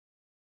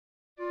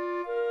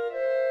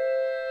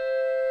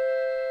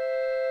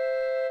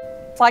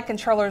Flight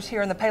controllers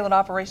here in the Payload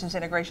Operations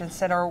Integration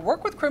Center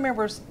work with crew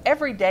members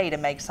every day to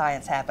make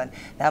science happen.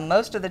 Now,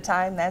 most of the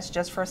time, that's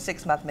just for a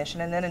 6-month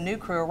mission, and then a new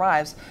crew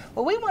arrives.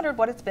 Well, we wondered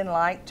what it's been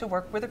like to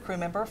work with a crew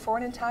member for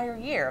an entire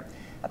year.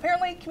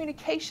 Apparently,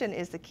 communication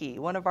is the key.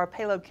 One of our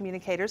payload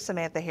communicators,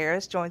 Samantha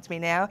Harris, joins me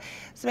now.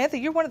 Samantha,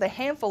 you're one of the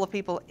handful of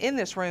people in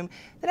this room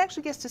that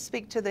actually gets to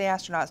speak to the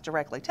astronauts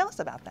directly. Tell us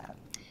about that.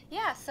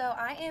 Yeah, so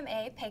I am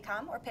a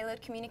PACOM, or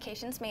Payload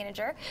Communications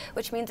Manager,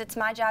 which means it's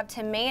my job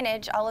to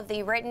manage all of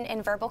the written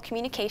and verbal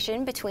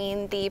communication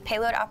between the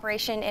Payload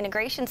Operation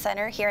Integration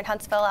Center here in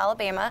Huntsville,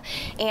 Alabama,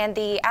 and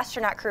the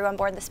astronaut crew on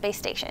board the space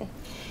station.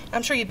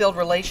 I'm sure you build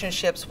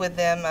relationships with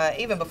them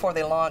even before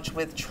they launch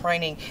with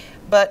training,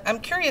 but I'm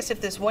curious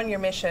if this one-year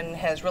mission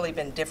has really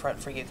been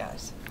different for you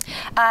guys.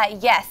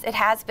 Yes, it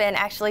has been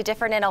actually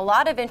different in a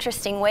lot of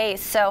interesting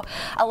ways. So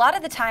a lot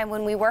of the time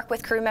when we work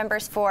with crew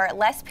members for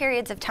less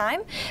periods of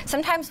time,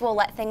 sometimes we'll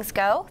let things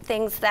go,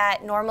 things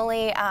that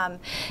normally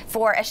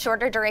for a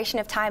shorter duration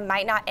of time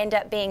might not end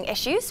up being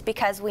issues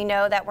because we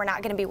know that we're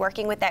not going to be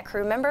working with that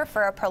crew member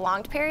for a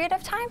prolonged period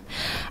of time.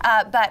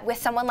 But with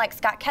someone like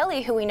Scott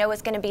Kelly, who we know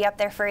is going to be up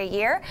there for a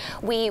year,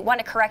 we want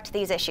to correct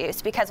these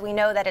issues because we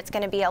know that it's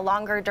going to be a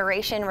longer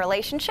duration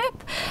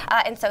relationship.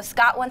 And so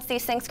Scott wants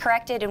these things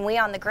corrected, and we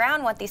on the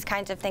ground want these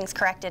kinds of things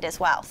corrected as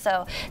well.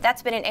 So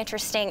that's been an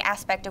interesting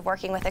aspect of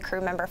working with a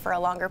crew member for a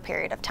longer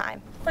period of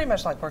time. Pretty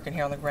much like working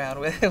here on the ground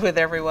with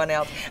everyone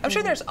else. I'm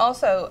sure there's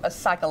also a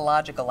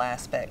psychological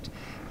aspect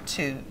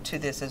to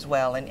this as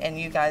well, and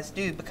you guys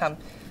do become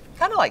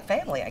kind of like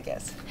family, I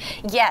guess.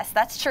 Yes,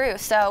 that's true.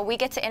 So we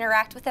get to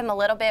interact with them a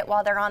little bit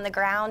while they're on the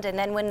ground, and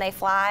then when they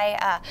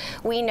fly,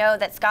 we know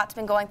that Scott's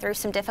been going through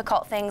some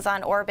difficult things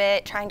on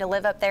orbit, trying to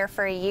live up there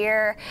for a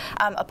year,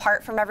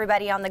 apart from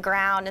everybody on the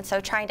ground, and so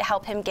trying to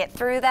help him get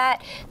through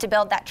that, to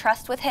build that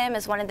trust with him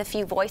as one of the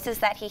few voices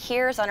that he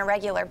hears on a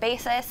regular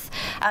basis,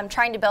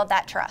 trying to build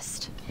that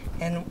trust.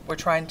 And we're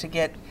trying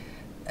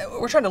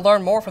to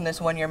learn more from this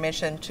one-year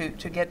mission to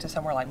get to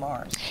somewhere like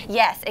Mars.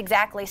 Yes,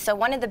 exactly. So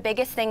one of the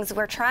biggest things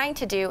we're trying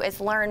to do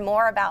is learn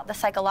more about the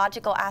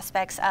psychological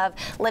aspects of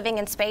living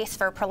in space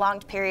for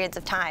prolonged periods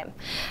of time.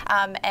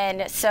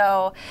 And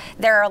so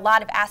there are a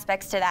lot of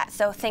aspects to that.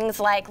 So things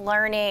like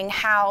learning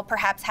how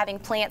perhaps having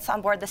plants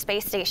on board the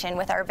space station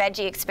with our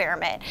veggie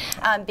experiment,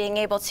 being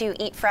able to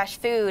eat fresh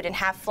food and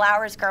have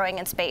flowers growing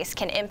in space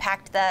can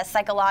impact the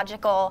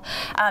psychological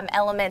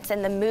elements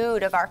and the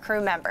mood of our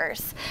crew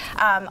members.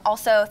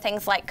 Also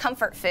things like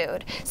comfort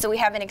food. So we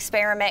have an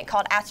experiment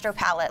called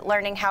AstroPalette,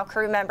 learning how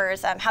crew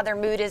members, how their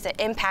mood is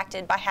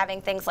impacted by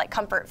having things like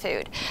comfort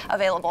food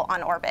available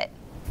on orbit.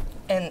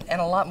 And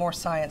a lot more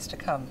science to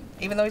come.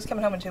 Even though he's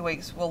coming home in 2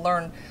 weeks, we'll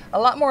learn a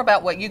lot more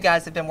about what you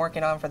guys have been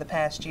working on for the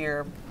past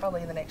year,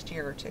 probably in the next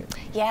year or two.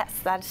 Yes,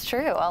 that's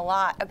true. A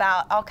lot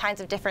about all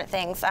kinds of different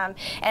things.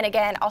 And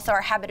again, also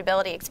our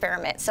habitability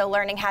experiment. So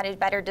learning how to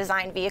better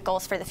design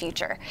vehicles for the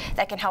future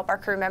that can help our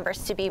crew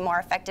members to be more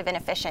effective and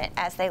efficient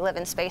as they live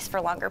in space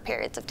for longer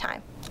periods of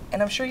time.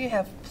 And I'm sure you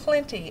have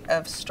plenty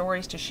of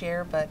stories to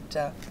share, but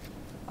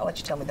I'll let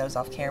you tell me those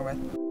off camera.